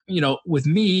with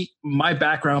me, my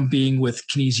background being with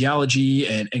kinesiology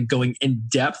and going in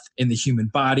depth in the human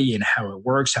body and how it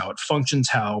works, how it functions,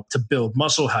 how to build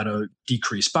muscle, how to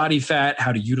decrease body fat,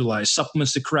 how to utilize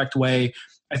supplements the correct way.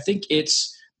 I think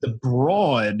it's the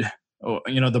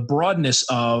broadness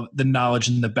of the knowledge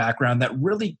and the background that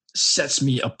really sets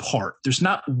me apart. There's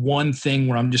not one thing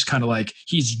where I'm just kind of like,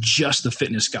 he's just the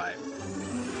fitness guy.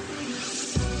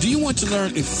 Do you want to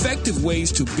learn effective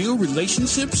ways to build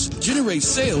relationships, generate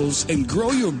sales, and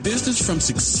grow your business from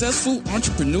successful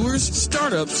entrepreneurs,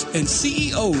 startups, and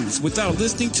CEOs without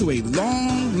listening to a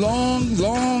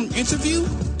long interview?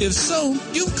 If so,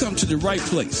 you've come to the right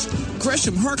place.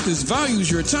 Gresham Harkless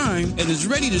values your time and is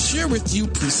ready to share with you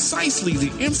precisely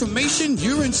the information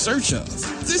you're in search of.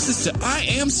 This is the I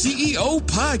Am CEO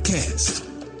podcast.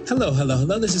 Hello.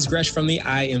 This is Gresh from the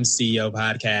I Am CEO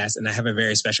podcast, and I have a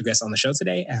very special guest on the show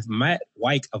today. I have Matt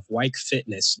Weik of Weik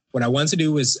Fitness. What I wanted to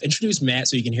do was introduce Matt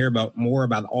so you can hear more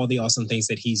about all the awesome things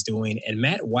that he's doing. And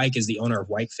Matt Weik is the owner of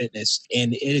Weik Fitness,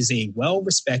 and it is a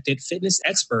well-respected fitness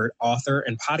expert, author,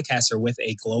 and podcaster with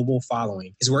a global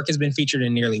following. His work has been featured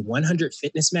in nearly 100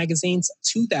 fitness magazines,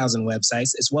 2,000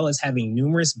 websites, as well as having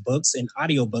numerous books and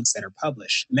audiobooks that are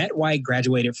published. Matt Weik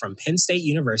graduated from Penn State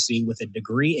University with a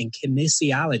degree in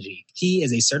kinesiology. He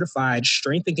is a certified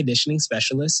strength and conditioning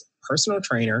specialist, personal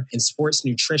trainer, and sports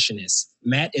nutritionist.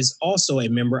 Matt is also a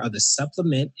member of the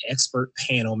Supplement Expert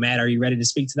Panel. Matt, are you ready to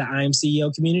speak to the I Am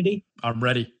CEO community? I'm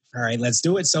ready. All right, let's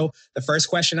do it. So the first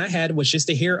question I had was just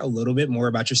to hear a little bit more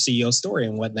about your CEO story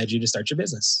and what led you to start your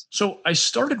business. So I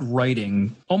started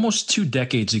writing almost 2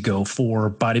 decades ago for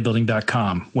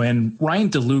bodybuilding.com. When Ryan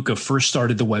DeLuca first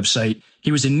started the website,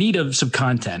 he was in need of some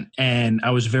content, and I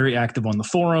was very active on the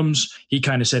forums. He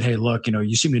kind of said, hey, look,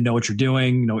 you seem to know what you're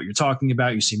doing, know what you're talking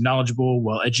about. You seem knowledgeable,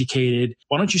 well-educated.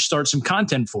 Why don't you start some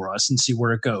content for us and see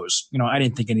where it goes? I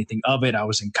didn't think anything of it. I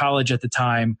was in college at the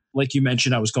time. Like you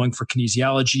mentioned, I was going for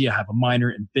kinesiology. I have a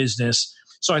minor in business.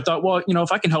 So I thought, well,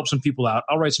 if I can help some people out,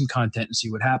 I'll write some content and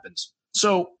see what happens.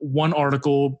 So 1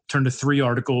 article turned to 3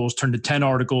 articles, turned to 10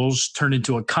 articles, turned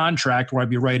into a contract where I'd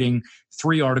be writing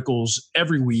 3 articles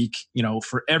every week,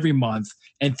 for every month.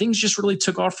 And things just really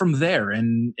took off from there.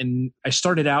 And I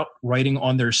started out writing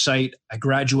on their site. I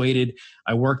graduated.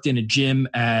 I worked in a gym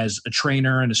as a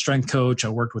trainer and a strength coach. I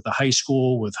worked with a high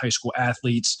school with high school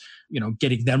athletes,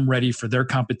 getting them ready for their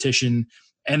competition.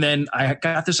 And then I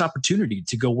got this opportunity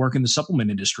to go work in the supplement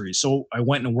industry. So I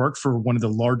went and worked for one of the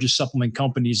largest supplement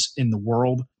companies in the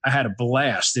world. I had a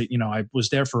blast. I was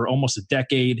there for almost a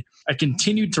decade. I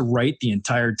continued to write the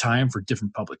entire time for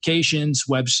different publications,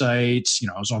 websites.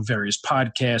 I was on various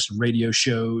podcasts and radio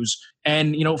shows.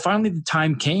 And, finally the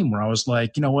time came where I was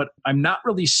like, you know what? I'm not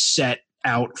really set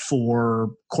out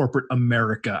for corporate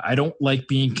America. I don't like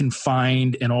being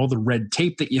confined and all the red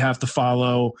tape that you have to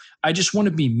follow. I just want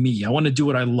to be me. I want to do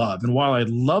what I love. And while I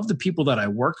love the people that I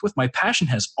worked with, my passion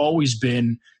has always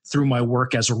been through my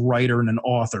work as a writer and an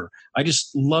author. I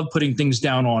just love putting things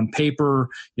down on paper,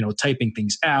 typing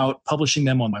things out, publishing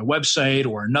them on my website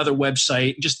or another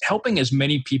website, just helping as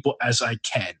many people as I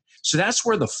can. So that's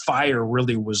where the fire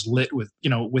really was lit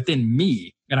within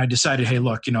me. And I decided, hey,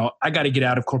 look, I got to get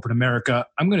out of corporate America.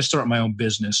 I'm going to start my own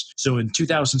business. So in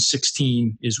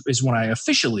 2016 is when I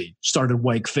officially started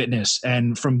Weik Fitness.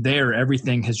 And from there,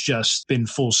 everything has just been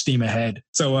full steam ahead.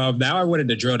 So now I wanted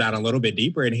to drill down a little bit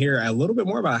deeper and hear a little bit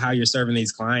more about how you're serving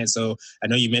these clients. So I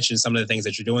know you mentioned some of the things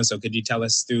that you're doing. So could you tell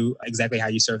us through exactly how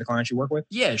you serve the clients you work with?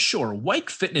 Yeah, sure. Weik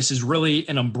Fitness is really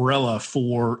an umbrella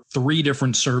for 3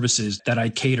 different services that I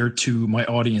cater to my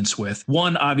audience with.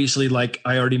 One, obviously, like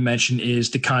I already mentioned,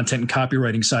 is the content and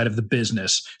copywriting side of the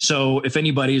business. So if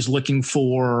anybody is looking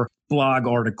for blog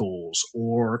articles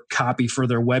or copy for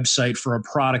their website for a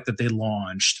product that they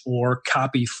launched or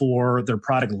copy for their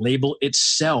product label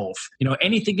itself,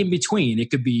 anything in between.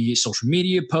 It could be social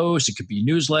media posts, it could be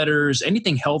newsletters,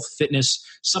 anything health, fitness,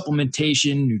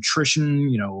 supplementation,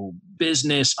 nutrition,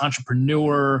 business,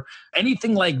 entrepreneur,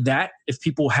 anything like that. If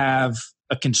people have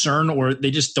a concern or they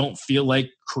just don't feel like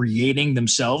creating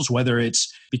themselves, whether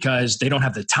it's because they don't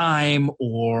have the time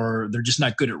or they're just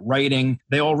not good at writing,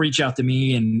 they all reach out to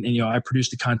me and I produce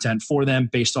the content for them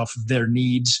based off of their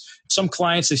needs. Some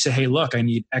clients, they say, hey, look, I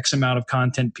need X amount of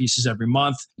content pieces every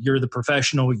month. You're the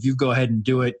professional. You go ahead and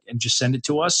do it and just send it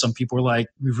to us. Some people are like,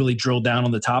 we've really drilled down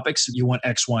on the topics. You want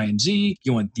X, Y, and Z.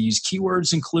 You want these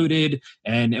keywords included.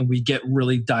 And we get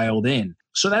really dialed in.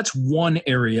 So that's one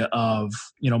area of,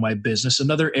 my business.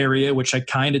 Another area, which I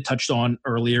kind of touched on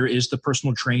earlier, is the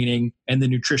personal training and the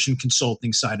nutrition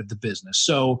consulting side of the business.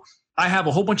 So I have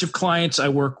a whole bunch of clients I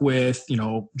work with,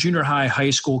 junior high, high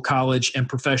school, college, and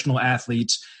professional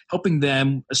athletes, helping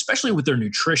them, especially with their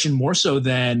nutrition, more so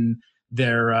than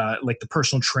their like the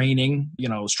personal training,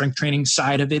 strength training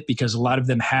side of it, because a lot of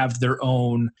them have their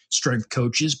own strength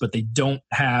coaches, but they don't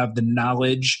have the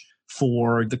knowledge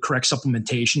for the correct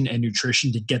supplementation and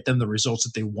nutrition to get them the results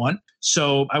that they want.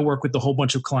 So I work with a whole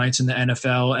bunch of clients in the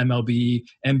NFL, MLB,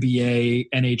 NBA,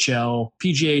 NHL,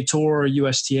 PGA Tour,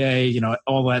 USTA,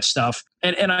 all that stuff.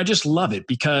 And I just love it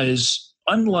because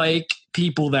unlike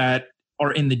people that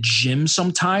are in the gym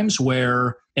sometimes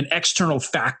where an external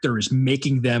factor is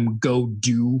making them go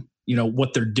do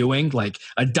what they're doing, like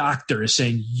a doctor is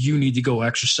saying you need to go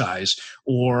exercise,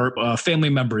 or a family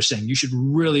member is saying you should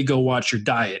really go watch your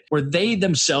diet, where they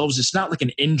themselves, it's not like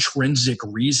an intrinsic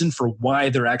reason for why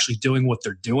they're actually doing what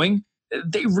they're doing.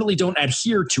 They really don't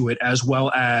adhere to it as well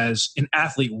as an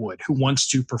athlete would, who wants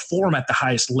to perform at the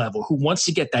highest level, who wants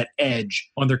to get that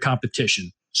edge on their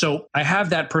competition. So I have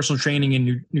that personal training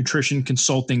and nutrition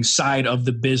consulting side of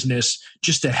the business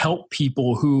just to help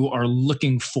people who are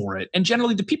looking for it. And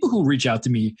generally the people who reach out to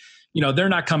me, they're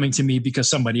not coming to me because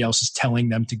somebody else is telling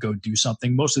them to go do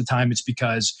something. Most of the time it's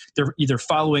because they're either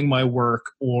following my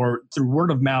work or through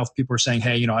word of mouth, people are saying,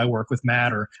 hey, I work with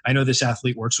Matt, or I know this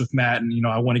athlete works with Matt, and,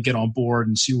 I want to get on board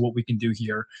and see what we can do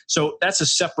here. So that's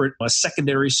a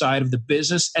secondary side of the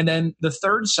business. And then the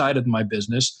third side of my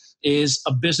business is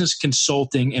a business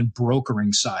consulting and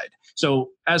brokering side. So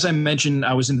as I mentioned,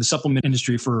 I was in the supplement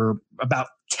industry for about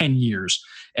 10 years,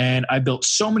 and I built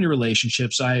so many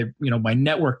relationships. My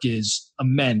network is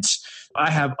immense. I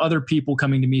have other people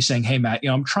coming to me saying, hey, Matt,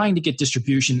 I'm trying to get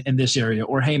distribution in this area,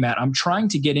 or hey, Matt, I'm trying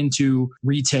to get into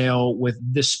retail with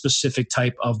this specific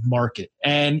type of market.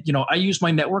 And, I use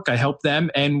my network, I help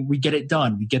them, and we get it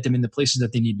done. We get them in the places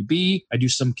that they need to be. I do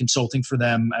some consulting for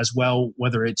them as well,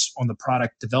 whether it's on the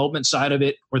product development side of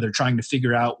it, or they're trying to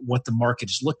figure out what the market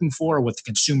is looking for, what the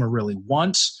consumer really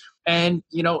wants. And,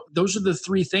 those are the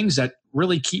three things that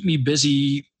really keep me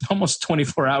busy almost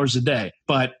 24 hours a day.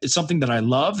 But it's something that I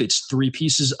love. It's three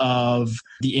pieces of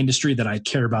the industry that I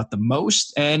care about the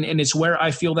most. And it's where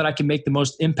I feel that I can make the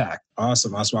most impact.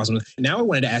 Awesome. Now I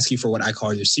wanted to ask you for what I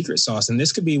call your secret sauce. And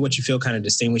this could be what you feel kind of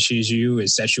distinguishes you,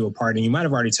 is sets you apart. And you might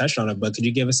have already touched on it, but could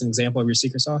you give us an example of your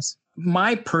secret sauce?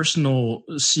 My personal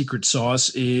secret sauce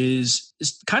is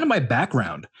kind of my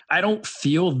background. I don't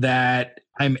feel that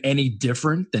I'm any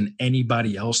different than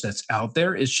anybody else that's out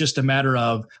there. It's just a matter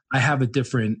of I have a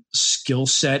different skill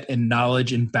set and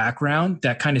knowledge and background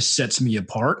that kind of sets me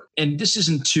apart. And this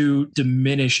isn't to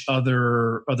diminish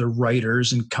other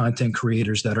writers and content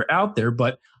creators that are out there,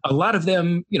 but a lot of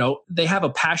them, they have a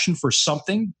passion for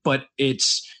something, but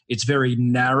it's very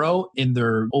narrow in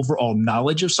their overall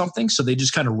knowledge of something. So they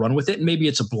just kind of run with it. And maybe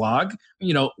it's a blog.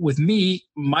 With me,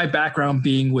 my background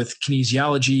being with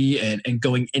kinesiology and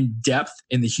going in depth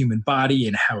in the human body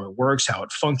and how it works, how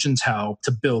it functions, how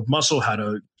to build muscle, how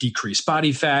to decrease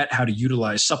body fat, how to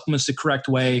utilize supplements the correct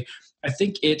way. I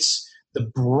think it's the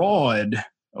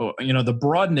the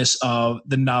broadness of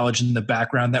the knowledge and the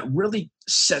background that really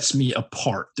sets me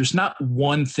apart. There's not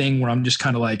one thing where I'm just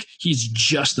kind of like, he's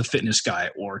just the fitness guy,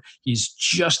 or he's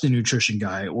just the nutrition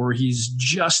guy, or he's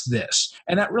just this.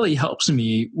 And that really helps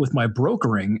me with my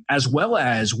brokering, as well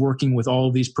as working with all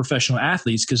of these professional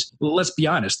athletes. Because let's be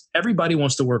honest, everybody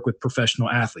wants to work with professional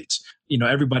athletes.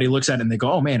 Everybody looks at it and they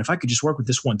go, oh man, if I could just work with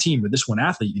this one team or this one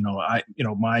athlete,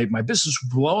 my business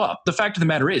would blow up. The fact of the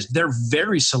matter is they're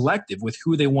very selective with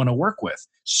who they want to work with.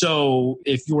 So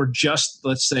if you're just,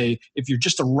 let's say, if you're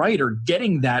just a writer,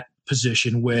 getting that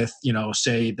position with,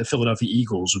 say the Philadelphia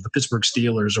Eagles or the Pittsburgh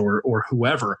Steelers or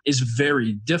whoever is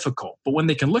very difficult. But when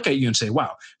they can look at you and say,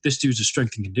 wow, this dude's a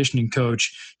strength and conditioning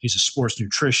coach, he's a sports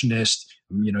nutritionist,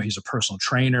 he's a personal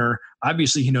trainer.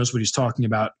 Obviously, he knows what he's talking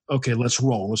about. Okay, let's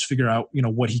roll. Let's figure out,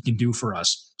 what he can do for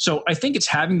us. So I think it's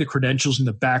having the credentials and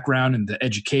the background and the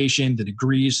education, the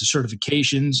degrees, the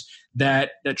certifications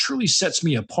that truly sets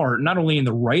me apart, not only in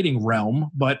the writing realm,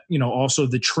 but, also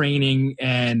the training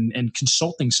and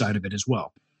consulting side of it as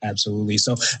well. Absolutely.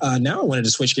 So now I wanted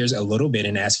to switch gears a little bit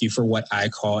and ask you for what I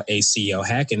call a CEO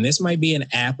hack. And this might be an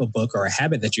app, a book, or a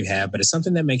habit that you have, but it's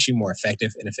something that makes you more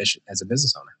effective and efficient as a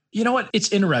business owner. You know what?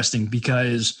 It's interesting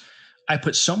because I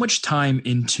put so much time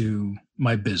into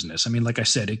my business. I mean, like I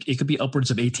said, it could be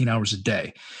upwards of 18 hours a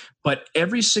day, but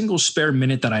every single spare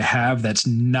minute that I have that's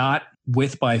not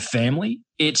with my family,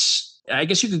 I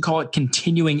guess you could call it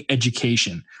continuing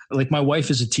education. Like my wife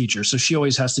is a teacher, so she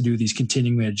always has to do these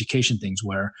continuing education things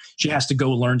where she has to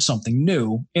go learn something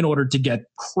new in order to get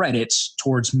credits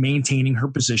towards maintaining her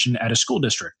position at a school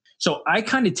district. So I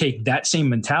kind of take that same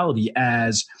mentality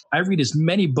as I read as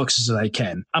many books as I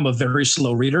can. I'm a very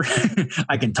slow reader.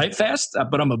 I can type fast,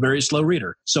 but I'm a very slow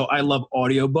reader. So I love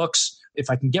audiobooks. If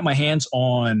I can get my hands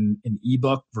on an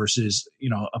ebook versus,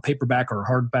 a paperback or a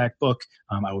hardback book,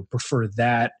 I would prefer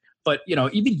that. But,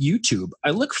 even YouTube, I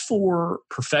look for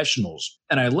professionals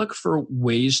and I look for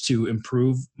ways to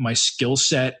improve my skill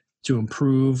set, to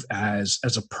improve as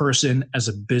a person, as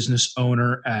a business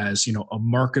owner, as, a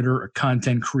marketer, a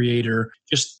content creator,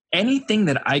 just anything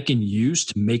that I can use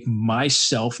to make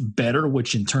myself better,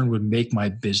 which in turn would make my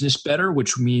business better,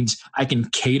 which means I can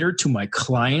cater to my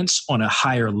clients on a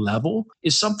higher level,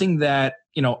 is something that,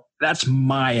 that's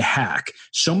my hack.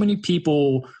 So many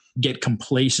people get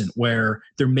complacent where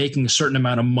they're making a certain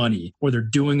amount of money or they're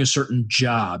doing a certain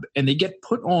job and they get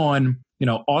put on,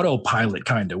 autopilot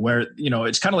kind of where,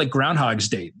 it's kind of like Groundhog's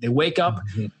Day. They wake up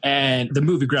and the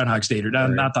movie Groundhog's Day,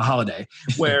 not the holiday,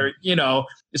 where,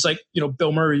 it's like,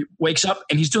 Bill Murray wakes up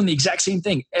and he's doing the exact same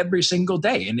thing every single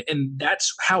day. And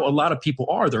that's how a lot of people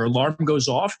are. Their alarm goes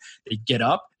off. They get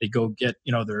up, they go get,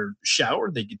 their shower,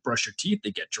 they brush their teeth,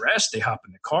 they get dressed, they hop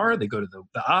in the car, they go to the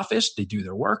office, they do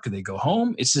their work, they go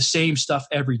home. It's the same stuff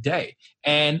every day.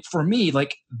 And for me,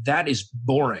 like, that is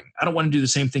boring. I don't want to do the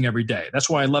same thing every day. That's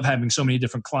why I love having so many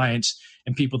different clients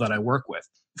and people that I work with.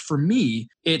 For me,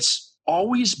 it's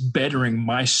always bettering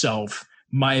myself,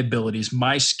 my abilities,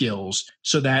 my skills,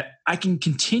 so that I can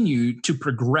continue to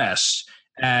progress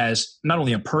as not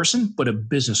only a person, but a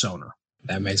business owner.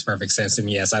 That makes perfect sense to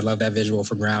me. Yes, I love that visual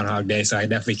for Groundhog Day, so I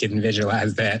definitely can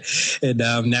visualize that. And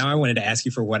now I wanted to ask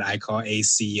you for what I call a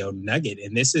CEO nugget.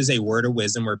 And this is a word of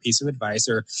wisdom or a piece of advice,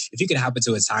 or if you could hop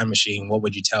into a time machine, what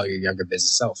would you tell your younger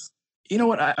business self? You know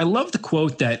what? I love the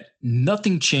quote that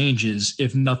nothing changes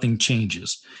if nothing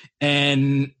changes.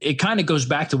 And it kind of goes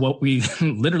back to what we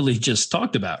literally just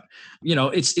talked about.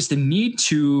 It's the need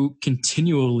to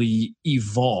continually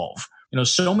evolve.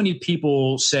 So many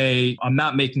people say, I'm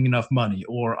not making enough money,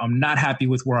 or I'm not happy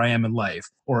with where I am in life,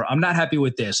 or I'm not happy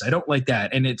with this. I don't like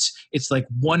that. And it's like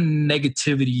one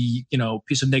negativity,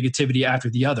 piece of negativity after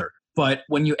the other. But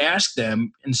when you ask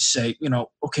them and say,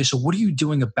 okay, so what are you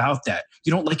doing about that?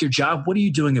 You don't like your job? What are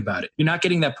you doing about it? You're not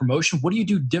getting that promotion? What do you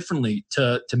do differently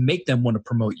to make them want to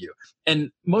promote you?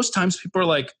 And most times people are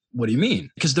like, what do you mean?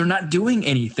 Because they're not doing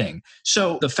anything.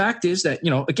 So the fact is that,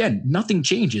 again, nothing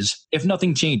changes if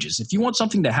nothing changes. If you want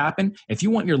something to happen, if you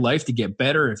want your life to get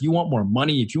better, if you want more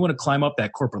money, if you want to climb up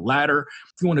that corporate ladder,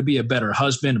 if you want to be a better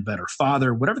husband, a better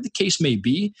father, whatever the case may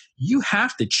be, you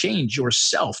have to change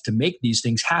yourself to make these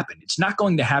things happen. It's not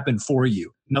going to happen for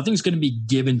you. Nothing's going to be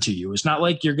given to you. It's not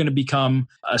like you're going to become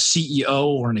a CEO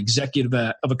or an executive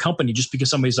of a company just because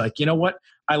somebody's like, you know what?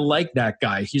 I like that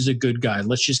guy. He's a good guy.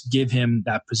 Let's just give him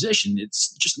that position.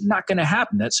 It's just not going to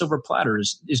happen. That silver platter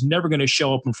is never going to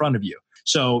show up in front of you.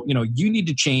 So, you need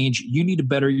to change. You need to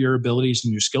better your abilities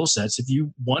and your skill sets if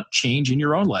you want change in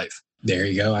your own life. There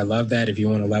you go. I love that. If you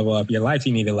want to level up your life,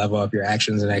 you need to level up your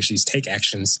actions and actually take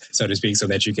actions, so to speak, so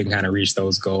that you can kind of reach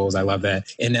those goals. I love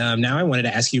that. And now I wanted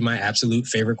to ask you my absolute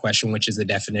favorite question, which is the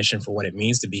definition for what it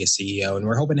means to be a CEO. And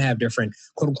we're hoping to have different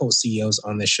quote unquote CEOs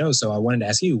on this show. So I wanted to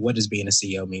ask you, what does being a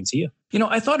CEO mean to you?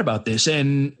 I thought about this,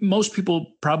 and most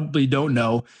people probably don't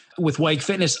know. With Wyke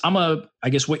Fitness, I'm I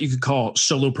guess what you could call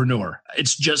solopreneur.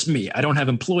 It's just me. I don't have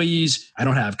employees. I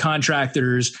don't have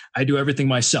contractors. I do everything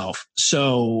myself.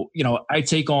 So, I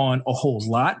take on a whole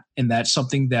lot, and that's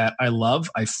something that I love.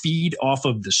 I feed off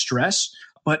of the stress,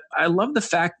 but I love the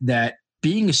fact that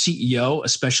being a CEO,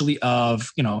 especially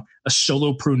of, a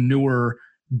solopreneur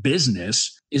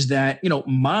business, is that,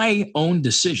 my own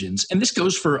decisions, and this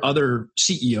goes for other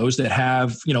CEOs that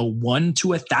have, 1 to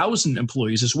 1,000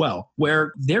 employees as well,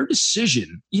 where their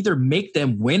decision either make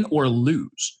them win or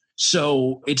lose.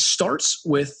 So it starts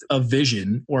with a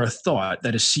vision or a thought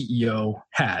that a CEO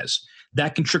has.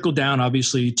 That can trickle down,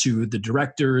 obviously, to the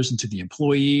directors and to the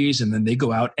employees, and then they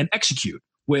go out and execute.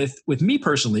 With me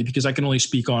personally, because I can only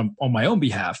speak on my own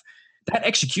behalf, that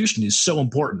execution is so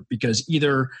important, because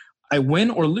either I win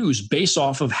or lose based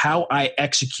off of how I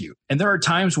execute. And there are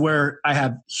times where I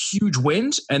have huge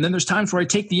wins, and then there's times where I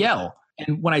take the L.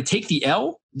 And when I take the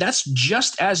L, that's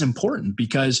just as important,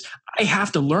 because I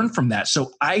have to learn from that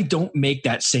so I don't make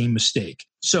that same mistake.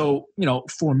 So,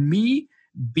 for me,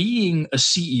 being a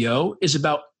CEO is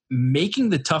about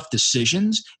making the tough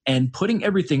decisions and putting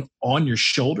everything on your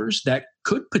shoulders that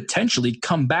could potentially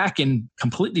come back and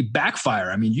completely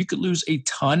backfire. I mean, you could lose a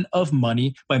ton of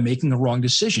money by making a wrong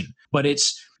decision, but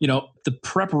it's, the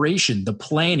preparation, the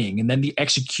planning, and then the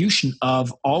execution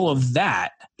of all of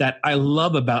that I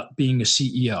love about being a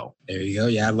CEO. There you go.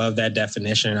 Yeah, I love that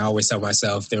definition. I always tell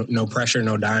myself, no pressure,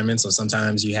 no diamond. So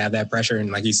sometimes you have that pressure. And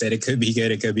like you said, it could be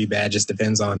good, it could be bad. Just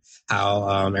depends on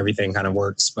how everything kind of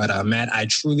works. But Matt, I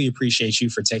truly appreciate you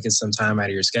for taking some time out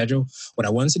of your schedule. What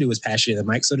I wanted to do was pass you the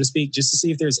mic, so to speak, just to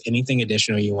see if there's anything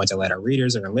additional you want to let our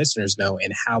readers and our listeners know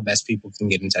and how best people can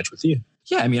get in touch with you.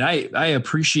 Yeah, I mean, I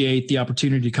appreciate the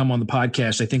opportunity to come on the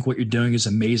podcast. I think what you're doing is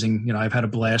amazing. I've had a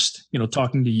blast,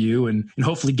 talking to you and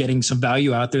hopefully getting some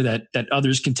value out there that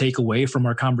others can take away from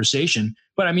our conversation.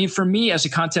 But I mean, for me as a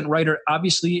content writer,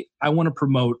 obviously, I want to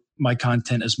promote my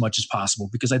content as much as possible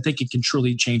because I think it can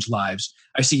truly change lives.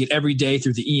 I see it every day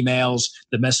through the emails,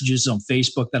 the messages on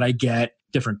Facebook that I get,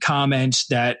 different comments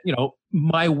that,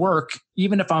 my work,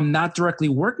 even if I'm not directly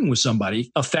working with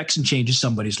somebody, affects and changes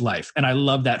somebody's life. And I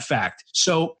love that fact.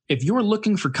 So if you're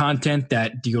looking for content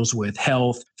that deals with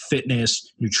health,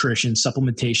 fitness, nutrition,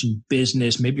 supplementation,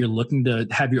 business, maybe you're looking to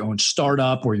have your own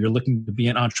startup or you're looking to be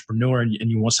an entrepreneur and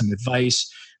you want some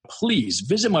advice, please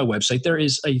visit my website. There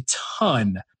is a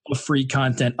ton of free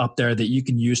content up there that you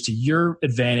can use to your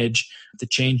advantage to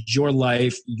change your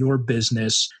life, your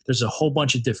business. There's a whole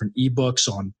bunch of different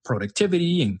ebooks on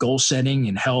productivity and goal setting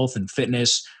and health and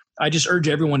fitness. I just urge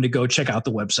everyone to go check out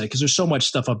the website because there's so much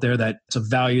stuff up there that's of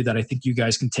value that I think you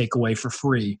guys can take away for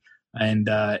free and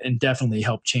definitely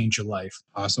help change your life.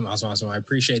 Awesome. I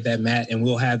appreciate that, Matt. And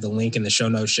we'll have the link in the show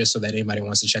notes just so that anybody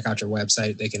wants to check out your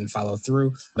website, they can follow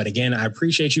through. But again, I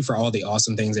appreciate you for all the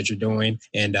awesome things that you're doing.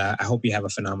 And I hope you have a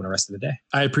phenomenal rest of the day.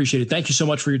 I appreciate it. Thank you so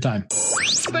much for your time.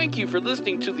 Thank you for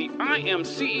listening to the I Am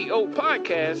CEO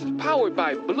podcast powered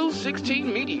by Blue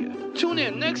 16 Media. Tune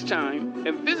in next time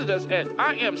and visit us at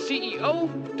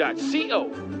imceo.co.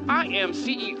 I Am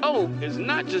CEO is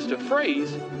not just a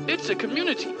phrase, it's a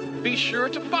community. Be sure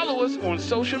to follow us on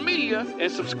social media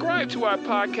and subscribe to our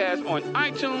podcast on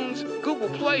iTunes, Google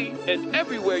Play, and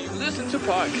everywhere you listen to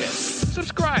podcasts.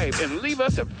 Subscribe and leave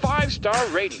us a 5-star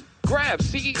rating. Grab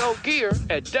CEO gear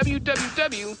at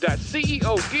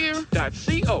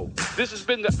www.ceogear.co. This has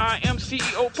been the I Am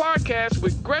CEO podcast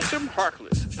with Gresham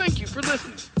Harkless. Thank you for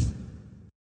listening.